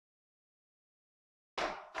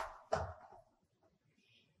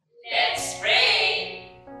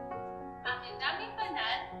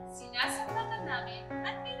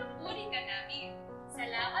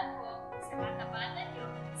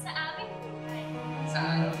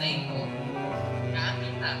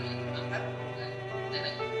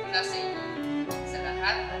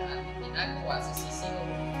lahat ng ating ginagawa sa CCO,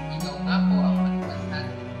 ikaw nga po ang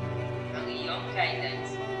magpantalo. Ang iyong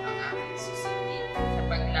guidance ang aming susundin sa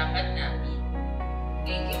paglakad namin.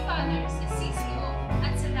 Thank you, Father, sa CCO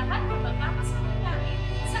at sa lahat ng magkakasama namin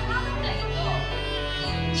sa araw na ito.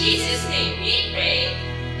 In Jesus' name we pray.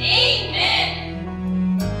 Amen!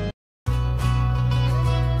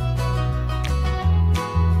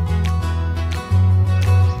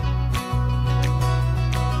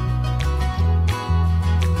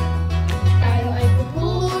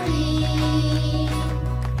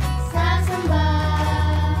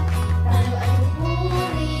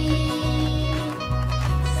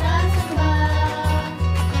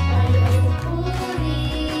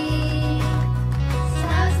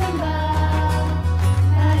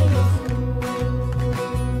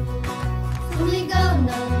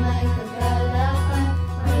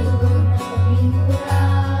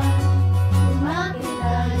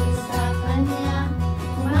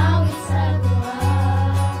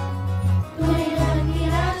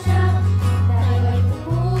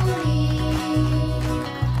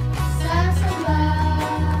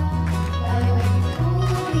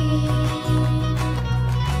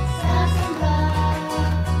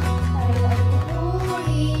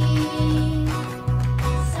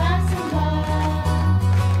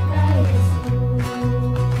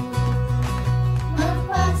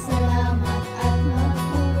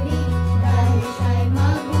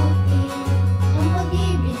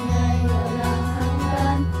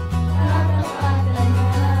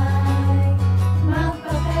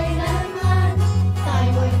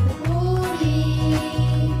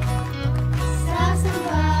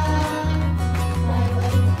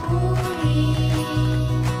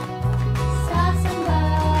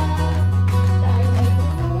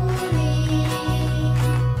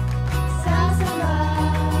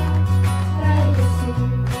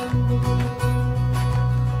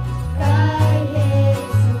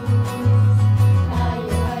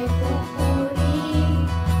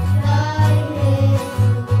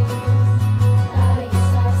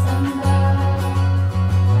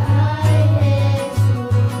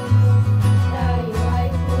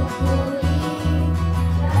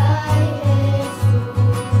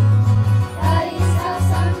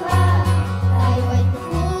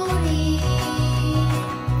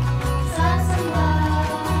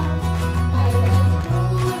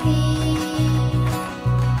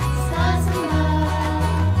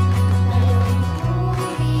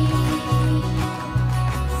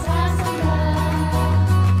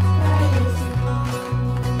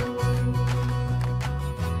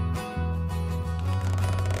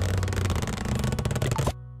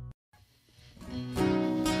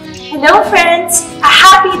 Hello friends! A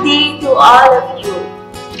happy day to all of you!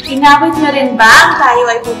 Inawit niyo rin ba ang tayo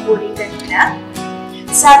ay pupuri kanina?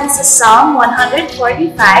 Sabi sa Psalm 145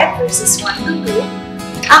 verses 1 to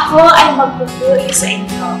 2, Ako ay magpupuri sa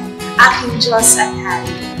inyo, aking Diyos at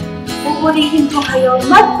Hari. Pupurihin ko kayo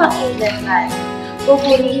magpakailanman.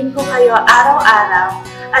 Pupurihin ko kayo araw-araw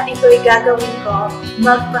at ito'y gagawin ko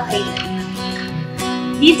magpakailanman.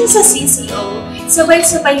 Dito sa CCO,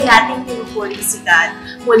 sabay-sabay nating pinupuri si God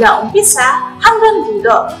mula umpisa hanggang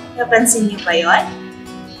dulo. Napansin niyo ba yun?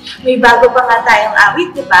 May bago pa nga tayong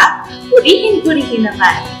awit, di ba? Purihin-purihin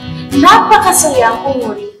naman. Napakasayang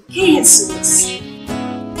pumuri kay Jesus.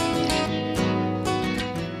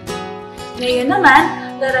 Ngayon naman,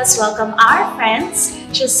 let us welcome our friends,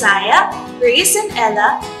 Josiah, Grace, and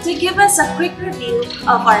Ella to give us a quick review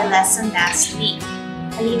of our lesson last week.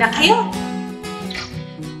 Halina kayo!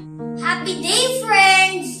 Happy day,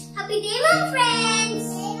 friends! Happy day, mga friends!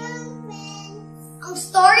 Ang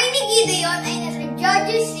story ni Gideon ay nasa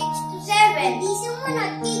Judges 6-7. Hindi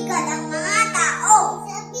sumunod kay God ang mga tao.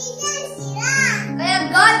 Sabihan sila. Kaya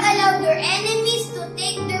God allowed their enemies to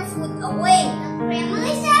take their food away. Nagpray mga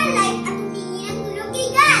Israelite at humingi ng tulong kay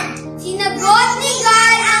God. Sinagot ni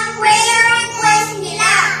God ang prayer request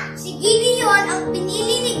nila. Si Gideon ang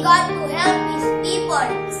pinili ni God to help His people.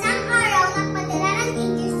 Isang araw nagpadala ng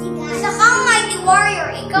angel si God. Isa kang mighty warrior,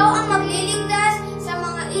 ikaw ang magliligtas sa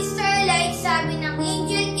mga Israelites, sabi ng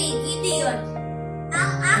angel kay Gideon.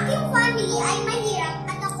 Ang aking family ay mahirap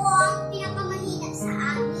at ako ang pinakamahina sa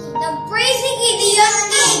amin. Nag-pray si Gideon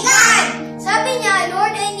kay God. Sabi niya,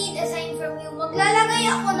 Lord, I need a sign from you. Maglalagay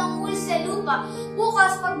ako ng wool sa lupa.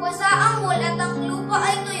 Bukas, pagbasa ang wool at ang lupa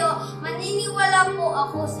ay tuyo, maniniwala po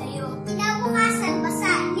ako sa iyo. Kinabukasan,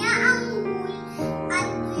 basa niya ang wool at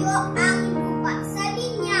tuyo ang lupa. Sabi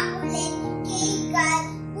niya ulit kay God,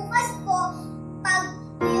 bukas po, pag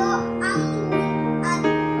tuyo ang wool at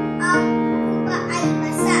ang lupa ay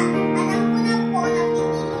basa. Alam ko na po na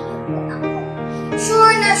pinili po ako.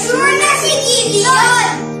 Sure na si Gideon!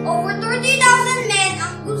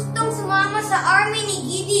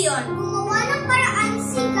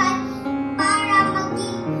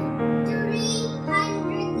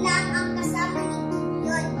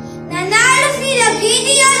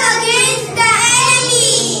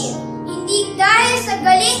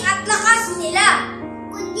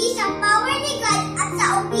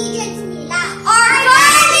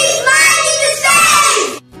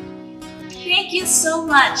 so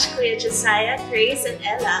much, Kuya Josiah, Grace, and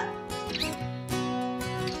Ella.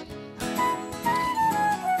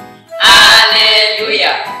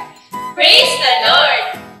 Hallelujah! Praise the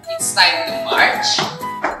Lord! It's time to march.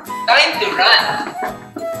 Time to run.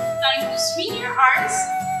 Time to swing your arms,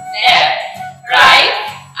 Left,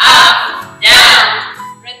 right, up, down.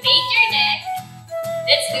 rotate your neck,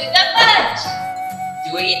 Let's do the punch.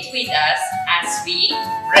 Do it with us as we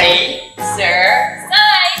pray, sir.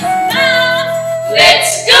 Side, now.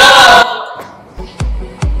 Let's go!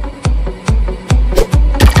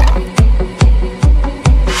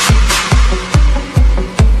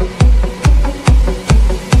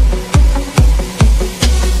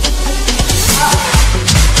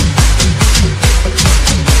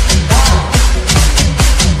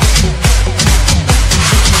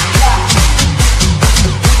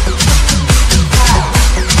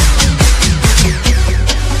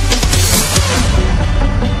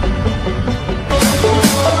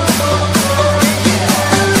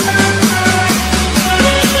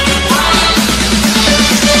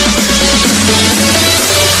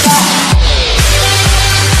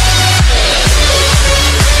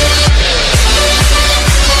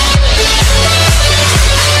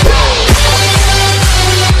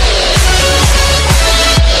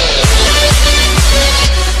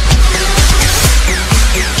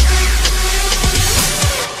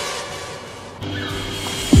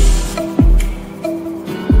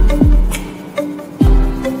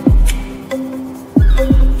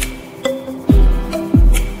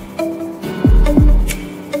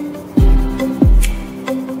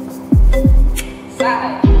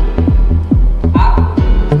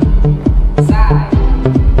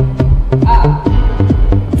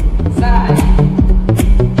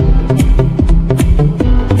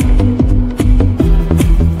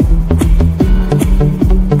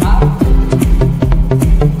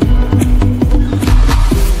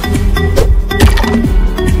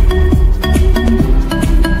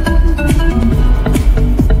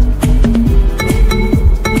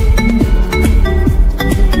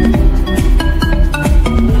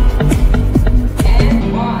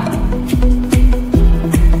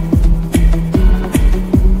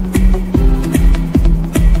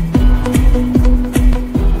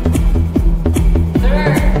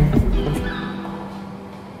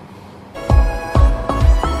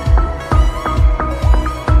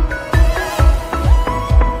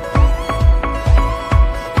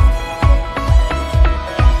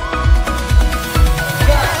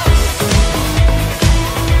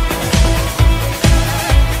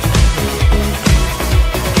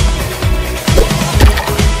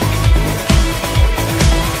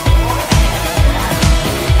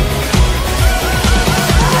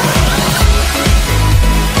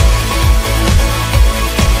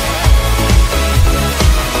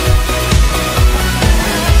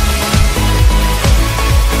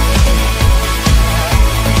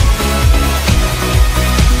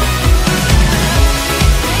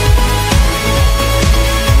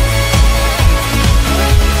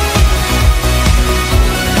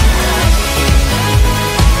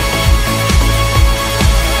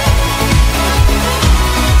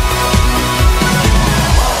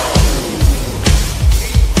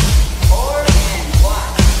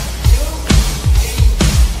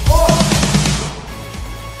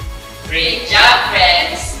 Great job,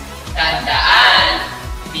 friends! Tandaan,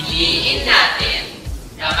 piliin natin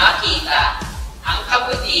na makita ang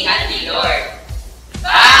kabutihan ni Lord.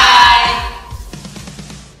 Bye!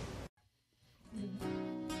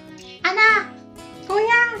 Anak!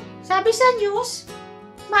 Kuya! Sabi sa news,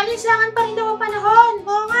 malinsangan pa rin daw ang panahon.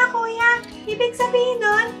 Oo nga, Kuya. Ibig sabihin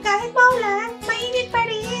nun, kahit maulan, mainit pa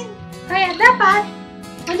rin. Kaya dapat,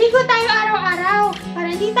 maligo tayo araw-araw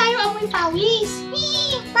para hindi tayo amoy pawis.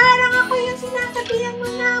 Parang ako yung sinasabihan mo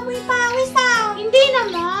na amoy pawis, ha? Hindi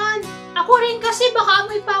naman. Ako rin kasi baka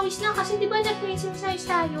amoy pawis na kasi di ba nag-exercise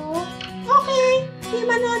tayo? Okay, di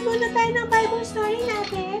manood muna tayo ng Bible story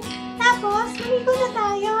natin. Tapos, maligo na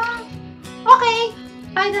tayo. Okay,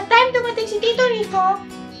 by the time dumating si Tito Rico,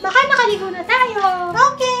 baka nakaligo na tayo.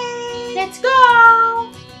 Okay, let's go!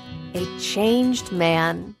 A changed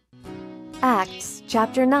man. Acts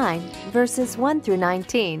chapter 9, verses 1 through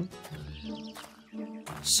 19.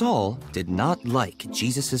 Saul did not like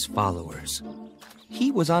Jesus' followers.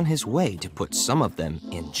 He was on his way to put some of them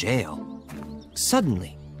in jail.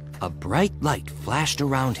 Suddenly, a bright light flashed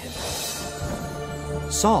around him.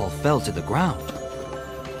 Saul fell to the ground.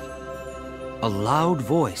 A loud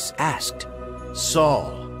voice asked,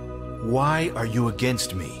 Saul, why are you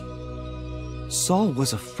against me? Saul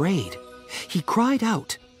was afraid. He cried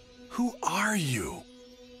out. Who are you?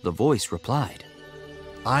 The voice replied,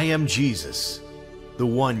 I am Jesus, the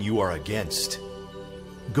one you are against.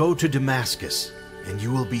 Go to Damascus, and you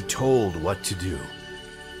will be told what to do.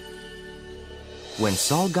 When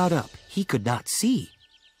Saul got up, he could not see.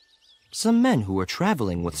 Some men who were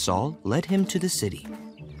traveling with Saul led him to the city.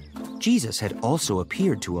 Jesus had also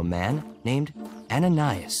appeared to a man named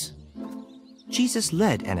Ananias. Jesus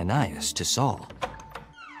led Ananias to Saul.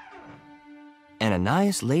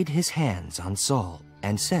 Ananias laid his hands on Saul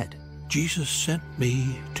and said, Jesus sent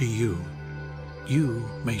me to you. You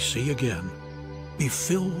may see again. Be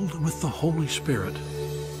filled with the Holy Spirit.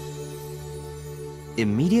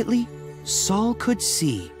 Immediately, Saul could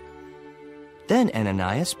see. Then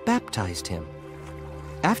Ananias baptized him.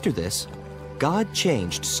 After this, God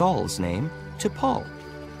changed Saul's name to Paul.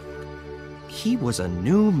 He was a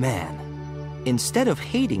new man. Instead of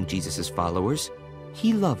hating Jesus' followers,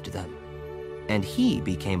 he loved them. And he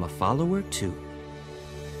became a follower too.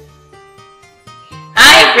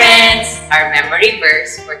 Hi friends! Our memory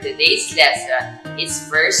verse for today's lesson is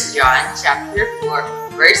 1 John chapter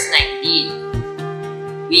 4, verse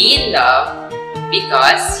 19. We love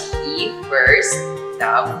because He first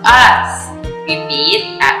loved us.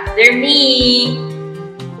 Repeat after me.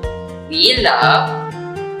 We love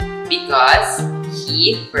because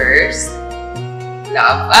He first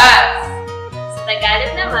loved us. Sa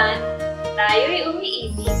Tagalog naman, tayo'y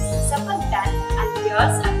umiibig sapagkat ang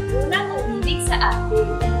Diyos ang unang umibig sa atin.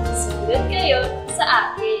 Sumunod kayo sa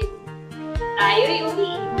akin. Tayo'y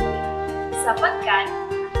umiibig sapagkat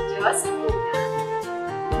ang Diyos ang unang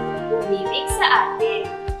umibig sa atin.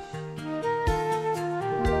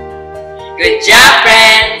 Good job,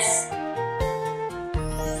 friends!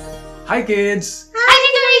 Hi, kids! Hi,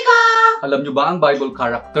 Tito Rico! Alam nyo ba ang Bible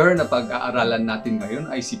character na pag-aaralan natin ngayon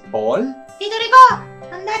ay si Paul? Tito Rico,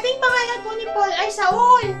 ang dating pangalan po ni Paul ay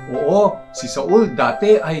Saul. Oo, si Saul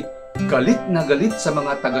dati ay galit na galit sa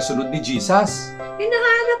mga tagasunod ni Jesus.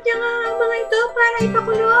 Hinahanap niya nga ang mga ito para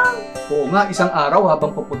ipakulong. Oo nga, isang araw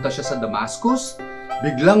habang pupunta siya sa Damascus,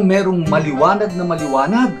 biglang merong maliwanag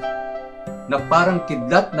na parang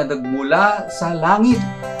kidlat na nagmula sa langit.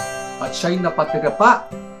 At siya'y napatira pa,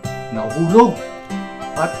 nahulog.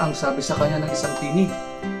 At ang sabi sa kanya ng isang tinig,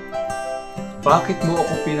 "Bakit mo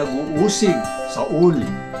ako pinag-uusig, Saul?"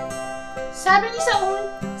 Sabi ni Saul,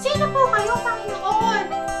 "Sino po kayo, Panginoon?"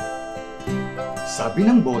 Sabi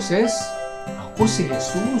ng boses, "Ako si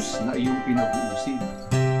Jesus na iyong pinag-uusig."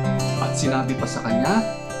 At sinabi pa sa kanya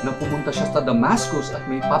na pumunta siya sa Damascus at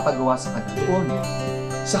may papagawa sa kanya doon.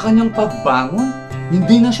 Sa kanyang pagbangon,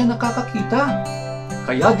 hindi na siya nakakakita.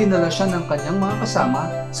 Kaya dinala siya ng kanyang mga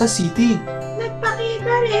kasama sa city.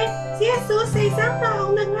 Nagpakita rin si Jesus sa isang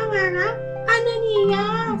taong nagngangalang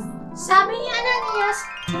Ananias. Sabi ni Ananias,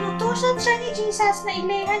 inutusan siya ni Jesus na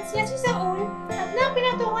ilayhan siya si Saul at nang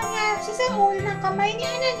pinatungan niya si Saul ng kamay ni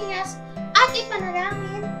Ananias at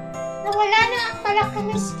ipanalangin, nawala na ang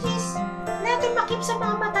palakamiskis na tumakip sa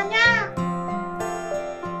mga mata niya.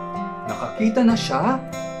 Nakakita na siya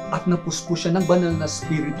at napuspos siya ng banal na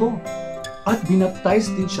spirito at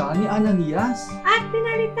binaptize din siya ni Ananias. At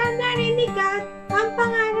pinalitan na rin ni God ang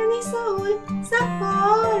pangalan ni Saul sa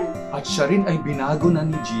Paul. At siya rin ay binago na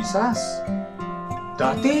ni Jesus.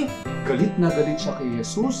 Dati, galit na galit siya kay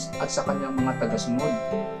Jesus at sa kanyang mga tagasunod.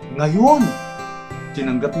 Ngayon,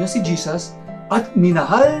 tinanggap niya si Jesus at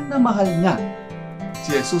minahal na mahal niya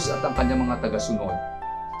si Jesus at ang kanyang mga tagasunod.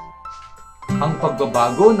 Ang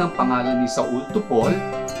pagbabago ng pangalan ni Saul to Paul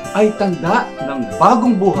ay tanda ng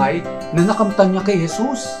bagong buhay na nakamtan niya kay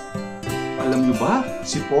Jesus. Alam niyo ba,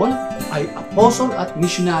 si Paul ay apostle at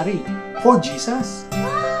missionary for Jesus.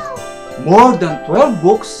 More than 12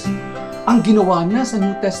 books ang ginawa niya sa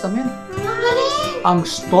New Testament. Ang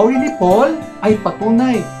story ni Paul ay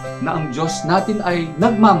patunay na ang Diyos natin ay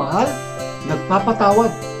nagmamahal,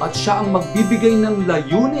 nagpapatawad at siya ang magbibigay ng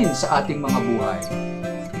layunin sa ating mga buhay.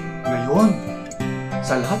 Ngayon,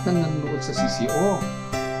 sa lahat ng nanonood sa CCO,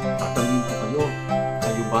 tatanungin ko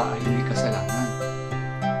kayo ba ay may kasalanan?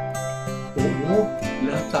 Oo,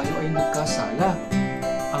 lahat tayo ay nagkasala.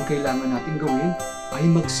 Ang kailangan natin gawin ay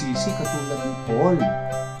magsisi katulad ni Paul.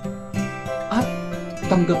 At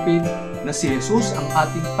tanggapin na si Jesus ang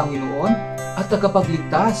ating Panginoon at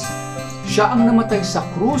tagapagligtas. Siya ang namatay sa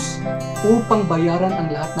krus upang bayaran ang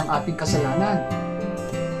lahat ng ating kasalanan.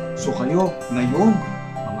 So kayo, ngayon,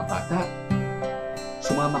 mga bata,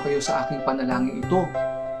 sumama kayo sa aking panalangin ito.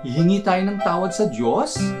 Hihingi tayo ng tawad sa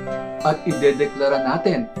Diyos at idedeklara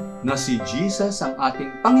natin na si Jesus ang ating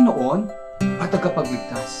Panginoon at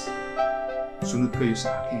tagapagligtas. Sunod kayo sa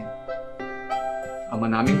akin. Ama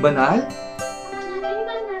naming banal,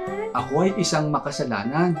 ako ay isang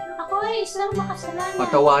makasalanan. Ako ay isang makasalanan.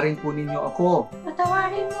 Patawarin po ninyo ako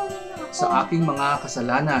Patawarin mo ninyo ako sa aking mga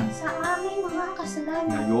kasalanan. sa aming mga kasalanan.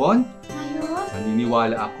 Ngayon, Ngayon,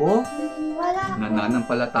 naniniwala ako, naniniwala ako,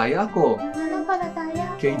 nananampalataya ako nananampalataya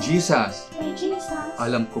ako kay Jesus. kay Jesus.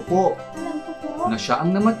 Alam ko po Alam ko po na siya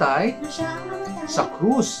ang namatay na siya ang namatay sa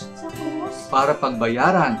krus sa krus para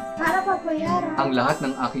pagbayaran para pagbayaran ang lahat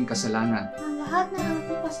ng aking kasalanan. ang lahat ng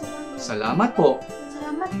ating kasalanan. Salamat po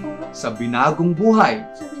Salamat po sa binagong buhay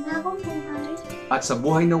sa binagong buhay at sa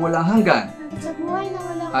buhay na walang hanggan at sa buhay na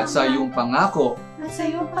walang at sa hanggan, iyong pangako at sa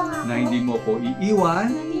iyong pangako na hindi mo ko iiwan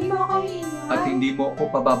na hindi mo ako iiwan at hindi mo ko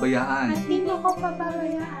pababayaan. at hindi mo ako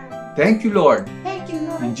pababayaan. Thank you, Lord. Thank you,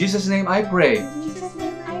 Lord. In Jesus' name I pray. In Jesus'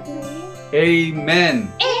 name I pray. Amen.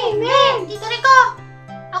 Amen! Tito Rico,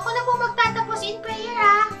 ako na po magtatapos in prayer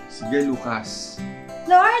ha. Sige, Lukas.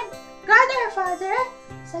 Lord, God our Father,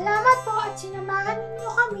 salamat po at sinamahan ninyo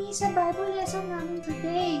kami sa Bible lesson namin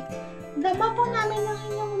today. Dama po namin ang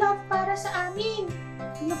inyong love para sa amin.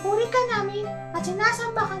 Pinupuri ka namin at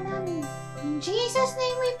sinasamba ka namin. In Jesus'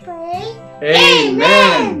 name we pray.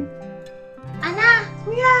 Amen! Ana,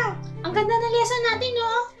 Kuya, ang ganda ng lesson natin,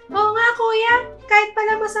 no? Oo nga, Kuya. Kahit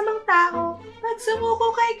pala masamang tao, pag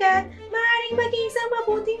sumuko kay God, maaaring maging isang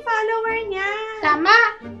mabuting follower niya. Tama!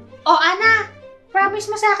 O, Ana, promise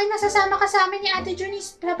mo sa akin na sasama ka sa amin ni Ate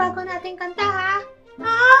Jeunice para bago nating kanta, ha?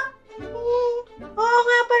 Ha? Oo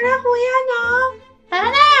nga pala, Kuya, no? Tara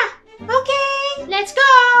na! Okay, let's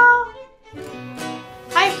go!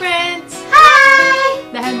 Hi friends! Hi!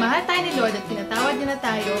 Dahil mahal tayo ni Lord at pinatawad niya na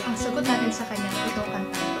tayo, ang sagot natin sa Kanya itong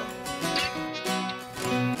kanta ito.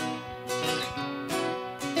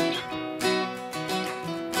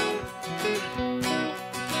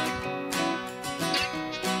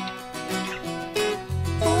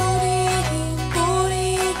 Purihin,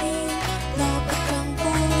 purihin, dapat kang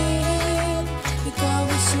purihin. Ikaw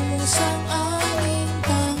Jesus ang aming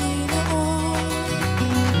Panginoon.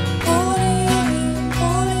 Purihin,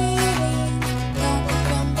 purihin, dapat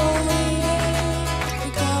kang purihin.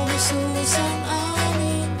 Ikaw Jesus ang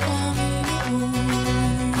aming Panginoon.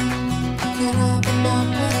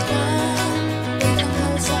 Karapat-dapat kang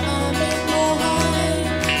itanghal sa aming buhay.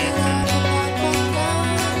 Karapat-dapat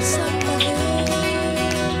kang sambahin.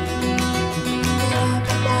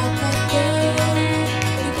 Karapat-dapat din,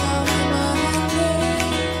 ikaw ang mahalin.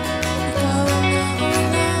 Ikaw ang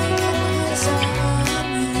naunang mahal sa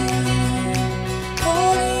amin.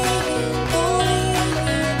 Purihin,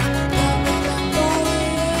 purihin, dapat kang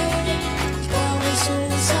purihin. Ikaw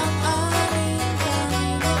Jesus ang aming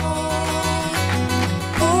Panginoon.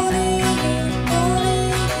 Purihin,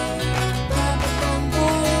 purihin, dapat kang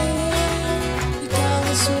purihin. Ikaw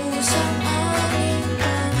Jesus ang aming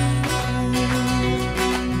Panginoon.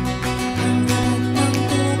 Ang lahat ng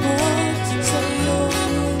tubod sa iyong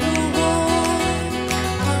luluhod,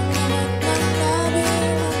 ang lahat ng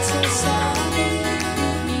labing magsasabi,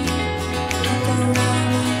 ikaw lang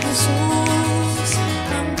ang Jesus,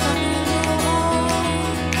 ang Panginoon,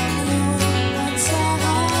 ngayon at sa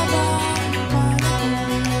habang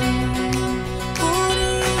panahon.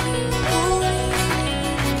 Purihin, purihin,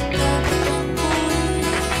 dapat kang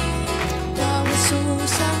purihin. Ikaw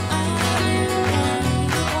Jesus ang aming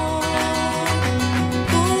Panginoon.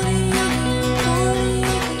 Purihin,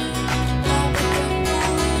 purihin, dapat kang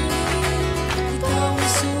purihin. Ikaw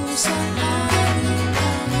Jesus ang aming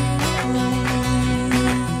Panginoon.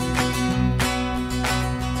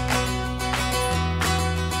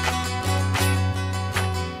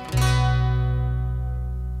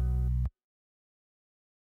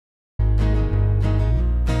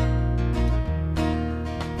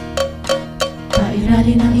 Kain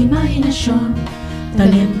natin ang imahinasyon,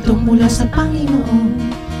 talento mula sa Panginoon.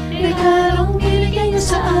 Regalong binigay niya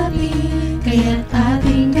sa atin, kaya't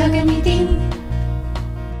ating gagamitin.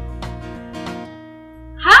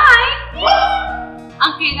 Hi!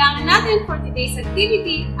 Ang kailangan natin for today's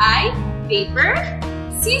activity ay paper,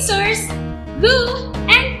 scissors, glue,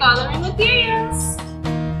 and coloring materials.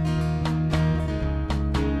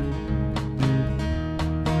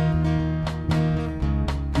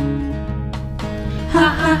 Ha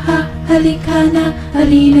ha ha, halika na,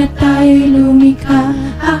 halina tayo'y lumikha.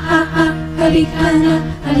 Ha ha ha, halika na,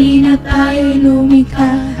 halina tayo'y lumikha.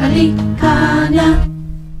 Halika na.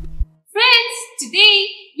 Friends, today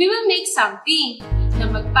we will make something na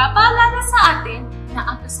magpapaalala sa atin na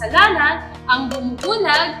ang kasalanan ang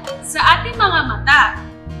bumubulag sa ating mga mata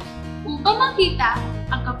upang makita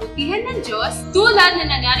ang kabutihan ng Diyos tulad na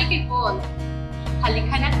nangyari kay Paul.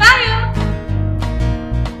 Halika na tayo!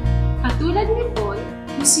 Katulad ni Paul,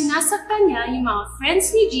 nung sinasaktan niya yung mga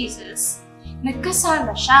friends ni Jesus,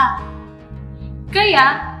 nagkasala siya. Kaya,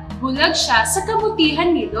 bulag siya sa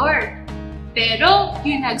kabutihan ni Lord. Pero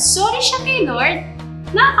yung nag-sorry siya kay Lord,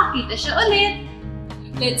 nakakita siya ulit.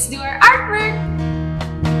 Let's do our artwork!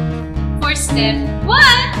 For step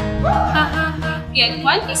 1, get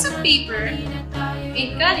one piece of paper and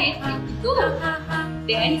cut it into 2.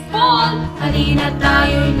 Then fold. Halina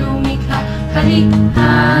tayo'y lumikha,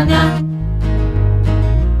 halika na.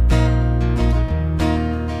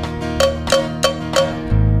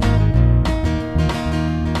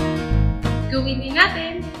 Gawin din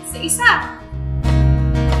natin sa isa.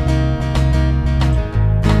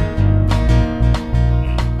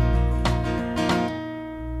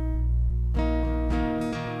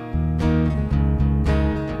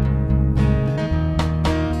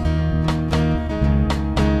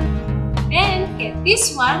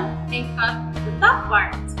 This one and cut the top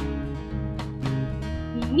part.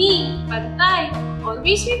 Mimi, pantay.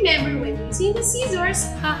 Always remember when using the scissors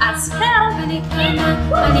as help. Halika na,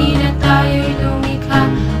 halina tayo'y lumikha.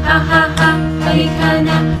 Ha ha ha, halika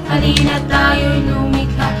na, halina tayo'y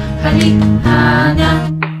lumikha. Halika na.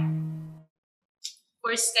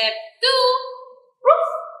 For step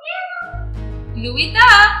 2, glue it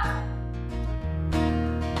up.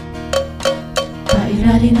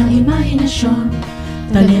 Pairalin ang imahinasyon,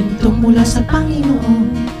 talento mula sa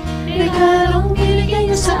Panginoon. Regalong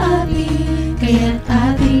binigay niya sa atin, kaya't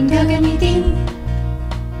ating gagamitin.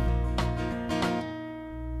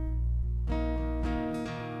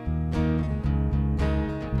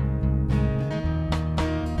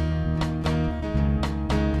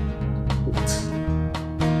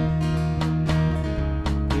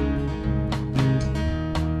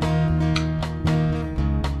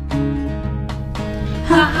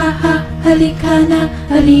 Ha ha ha, halika na,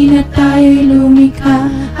 halina tayo'y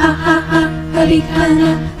lumikha. Ha ha ha, halika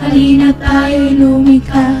na, halina tayo'y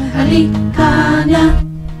lumikha. Halika na.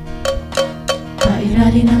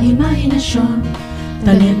 Pairalin ang imahinasyon,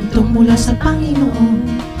 talento mula sa Panginoon.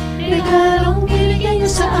 Regalong binigay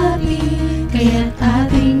niya sa atin, kaya't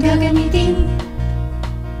ating gagamitin.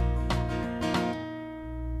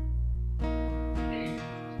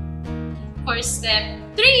 For step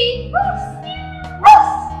 3,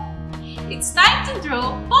 it's time to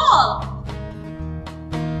draw ball.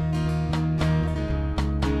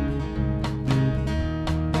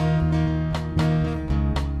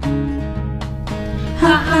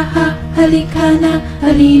 Ha ha ha, halika na,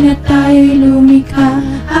 halina tayo'y lumikha.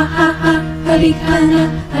 Ha ha ha, halika na,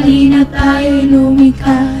 halina tayo'y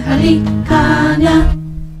lumikha. Halika na.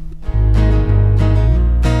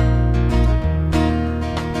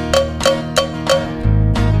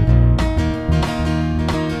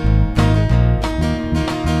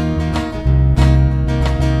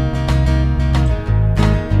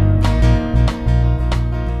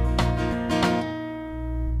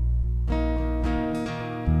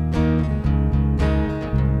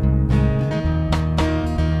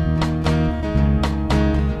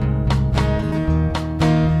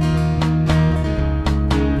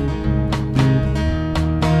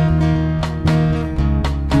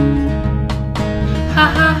 Ha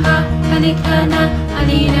ha ha, halika na,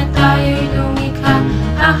 halina tayo'y lumikha.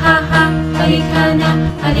 Ha ha ha, halika na,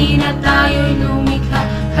 halina tayo'y lumikha.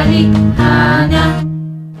 Halika na.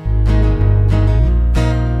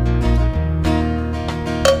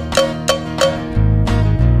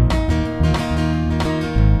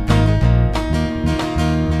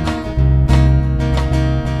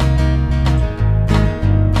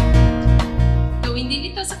 Gawin din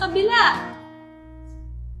ito sa kabila.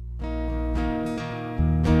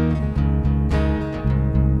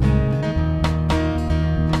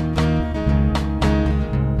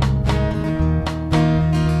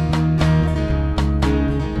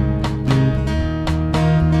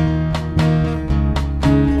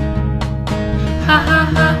 Ha ha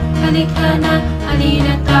ha, halika na,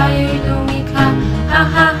 halina tayo'y lumikha. Ha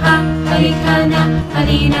ha ha, halika na,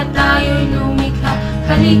 halina tayo'y lumikha.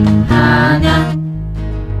 Halika na.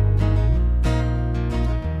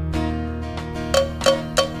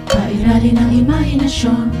 Pairalin ang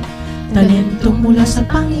imahinasyon, talento mula sa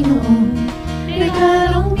Panginoon.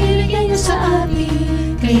 Regalong binigay niya sa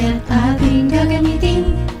atin, kaya't ating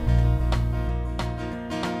gagamitin.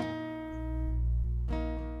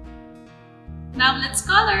 Now let's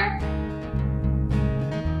color.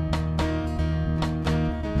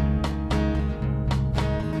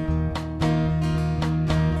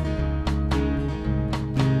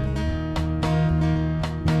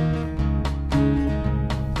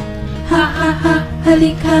 Ha ha ha,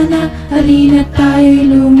 halika na, halina tayo'y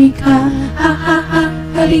lumikha. Ha ha ha,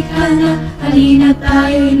 halika na, halina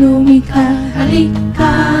tayo'y lumikha.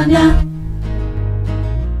 Halika na.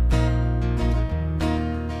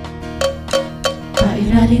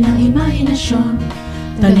 Aralin ng imahinasyon,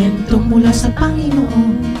 talentong mula sa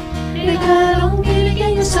Panginoon. Regalong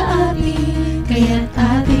binigay niya sa atin, kaya't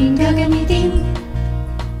ating gagamitin.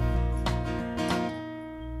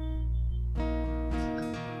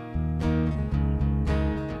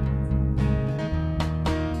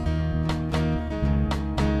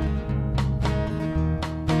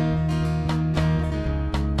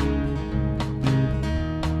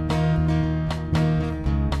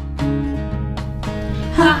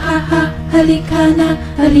 Ha ha ha, halika na,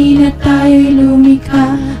 halina tayo'y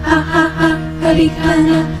lumikha. Ha ha ha, halika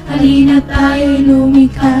na, halina tayo'y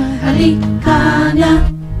lumikha. Halika na.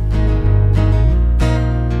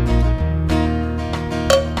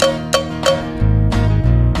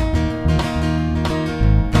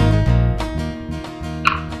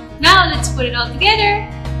 Now, let's put it all together.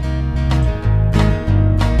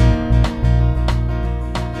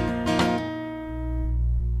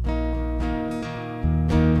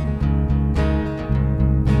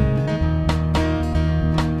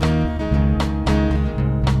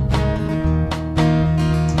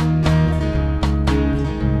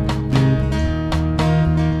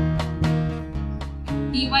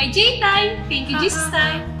 BYJ time! Thank you, Jesus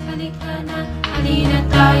time! Halika na, halina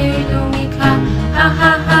tayo'y lumikha. Ha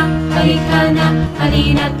ha ha, halika na,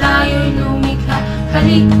 halina tayo'y lumikha.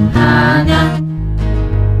 Halika na.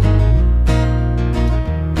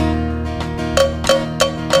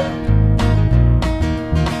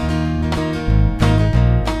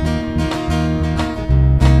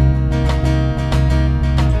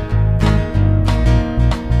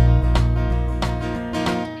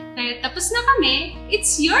 Tapos na kami,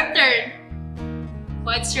 it's your turn!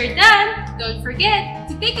 Once you're done, don't forget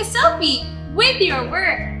to take a selfie with your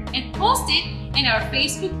work and post it in our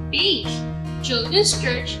Facebook page, Children's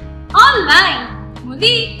Church Online.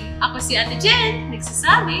 Muli, ako si Ate Jen,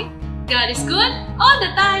 nagsasabi, God is good all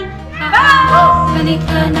the time. Bye!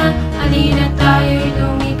 Halika na, halina tayo'y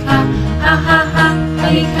lumikha. Ha ha ha,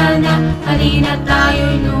 halika na, halina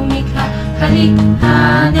tayo'y lumikha.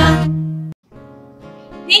 Halika na.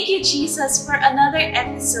 Thank you, Jesus, for another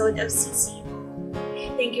episode of CC.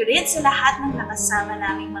 Thank you rin sa lahat ng nakasama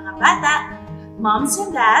naming mga bata, moms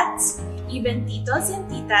and dads, even titos and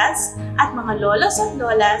titas, at mga lolos at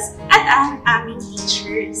lolas, at ang aming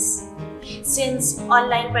teachers. Since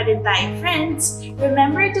online pa rin tayo, friends,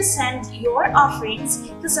 remember to send your offerings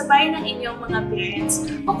kasabay ng inyong mga parents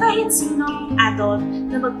o kahit sinong adult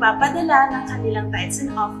na magpapadala ng kanilang tithes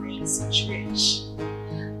and offerings sa church.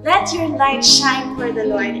 Let your light shine for the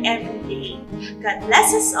Lord every day. God bless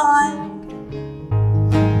us all.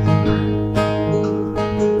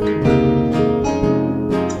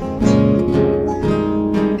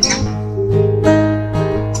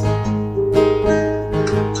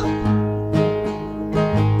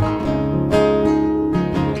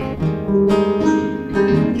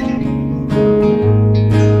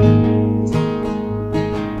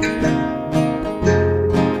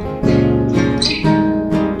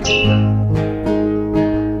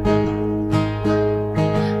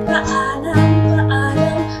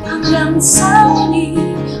 Sa muli,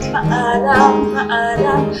 paalam,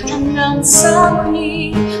 paalam, hanggang sa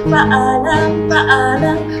muli. Paalam,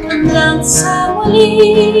 paalam, hanggang sa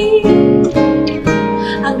muli.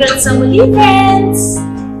 Hanggang sa muli, friends!